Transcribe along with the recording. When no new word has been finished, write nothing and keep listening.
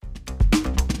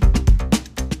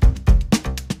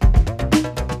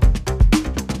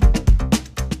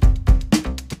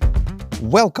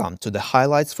Welcome to the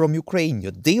Highlights from Ukraine,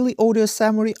 your daily audio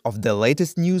summary of the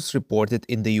latest news reported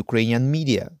in the Ukrainian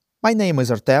media. My name is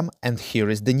Artem, and here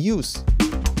is the news.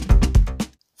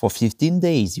 For 15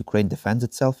 days, Ukraine defends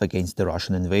itself against the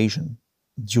Russian invasion.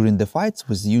 During the fights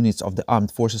with units of the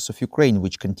armed forces of Ukraine,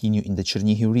 which continue in the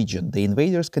Chernihiv region, the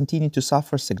invaders continue to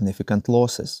suffer significant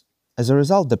losses. As a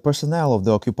result, the personnel of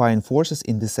the occupying forces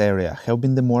in this area have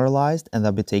been demoralized and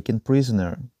are being taken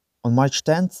prisoner. On March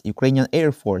 10th, Ukrainian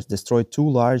Air Force destroyed 2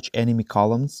 large enemy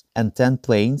columns and 10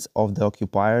 planes of the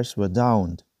occupiers were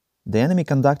downed. The enemy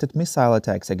conducted missile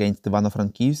attacks against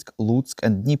Ivano-Frankivsk, Lutsk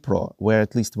and Dnipro, where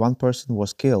at least 1 person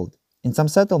was killed. In some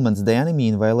settlements, the enemy,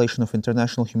 in violation of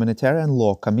international humanitarian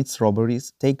law, commits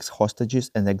robberies, takes hostages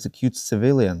and executes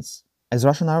civilians. As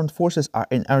Russian armed forces are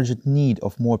in urgent need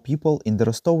of more people, in the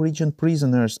Rostov region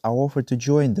prisoners are offered to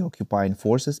join the occupying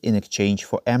forces in exchange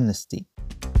for amnesty.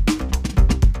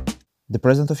 The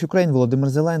President of Ukraine,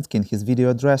 Volodymyr Zelenskyy, in his video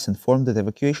address informed that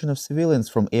evacuation of civilians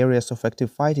from areas of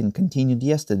active fighting continued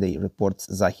yesterday, reports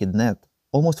Zahidnet.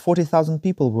 Almost 40,000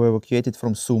 people were evacuated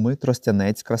from Sumy,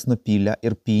 Trostyanets, Krasnopilya,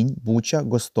 Irpin, Bucha,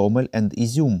 Gostomel and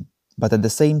Izyum. But at the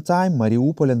same time,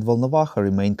 Mariupol and Volnovakha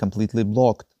remain completely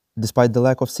blocked. Despite the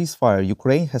lack of ceasefire,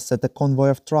 Ukraine has sent a convoy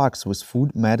of trucks with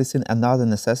food, medicine and other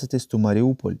necessities to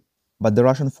Mariupol. But the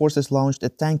Russian forces launched a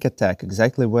tank attack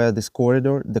exactly where this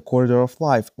corridor, the corridor of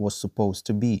life, was supposed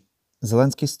to be.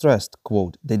 Zelenskyy stressed,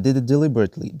 quote, "They did it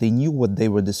deliberately, they knew what they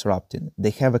were disrupting.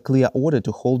 They have a clear order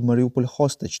to hold Mariupol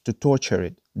hostage, to torture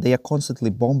it. They are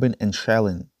constantly bombing and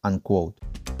shelling," unquote.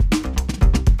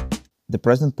 The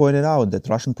president pointed out that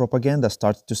Russian propaganda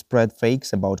started to spread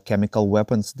fakes about chemical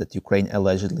weapons that Ukraine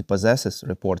allegedly possesses,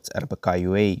 reports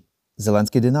RBK-UA.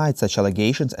 Zelenskyy denied such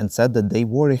allegations and said that they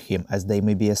worry him as they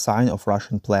may be a sign of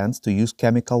Russian plans to use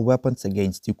chemical weapons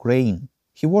against Ukraine.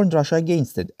 He warned Russia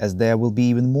against it, as there will be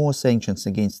even more sanctions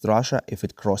against Russia if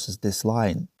it crosses this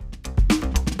line.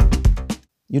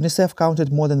 UNICEF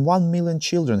counted more than 1 million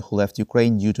children who left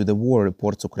Ukraine due to the war,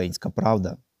 reports Ukrainska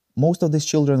Pravda. Most of these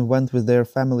children went with their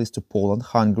families to Poland,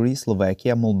 Hungary,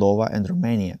 Slovakia, Moldova and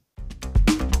Romania.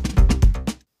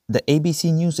 The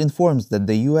ABC News informs that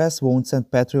the US won't send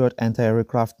Patriot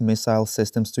anti-aircraft missile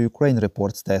systems to Ukraine,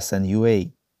 reports the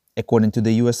SNUA. According to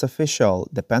the US official,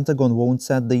 the Pentagon won't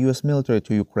send the US military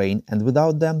to Ukraine, and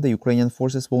without them, the Ukrainian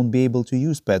forces won't be able to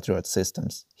use Patriot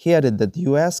systems. He added that the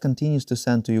US continues to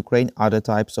send to Ukraine other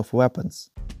types of weapons.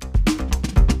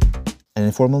 An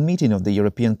informal meeting of the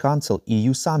European Council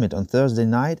EU summit on Thursday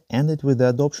night ended with the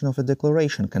adoption of a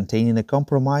declaration containing a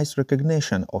compromise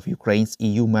recognition of Ukraine's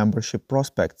EU membership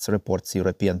prospects, reports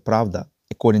European Pravda.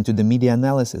 According to the media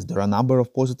analysis, there are a number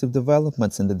of positive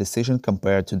developments in the decision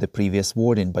compared to the previous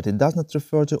wording, but it does not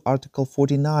refer to Article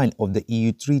 49 of the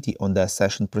EU Treaty on the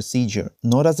accession procedure,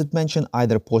 nor does it mention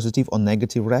either positive or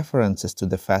negative references to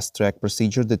the fast-track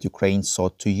procedure that Ukraine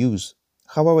sought to use.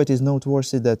 However, it is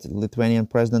noteworthy that Lithuanian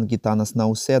President Gitanas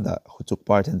Nausėda, who took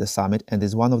part in the summit and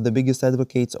is one of the biggest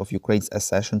advocates of Ukraine's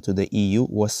accession to the EU,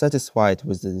 was satisfied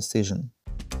with the decision.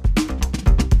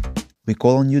 We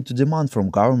call on you to demand from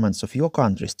governments of your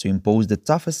countries to impose the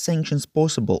toughest sanctions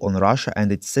possible on Russia and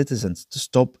its citizens to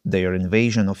stop their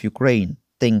invasion of Ukraine.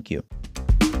 Thank you.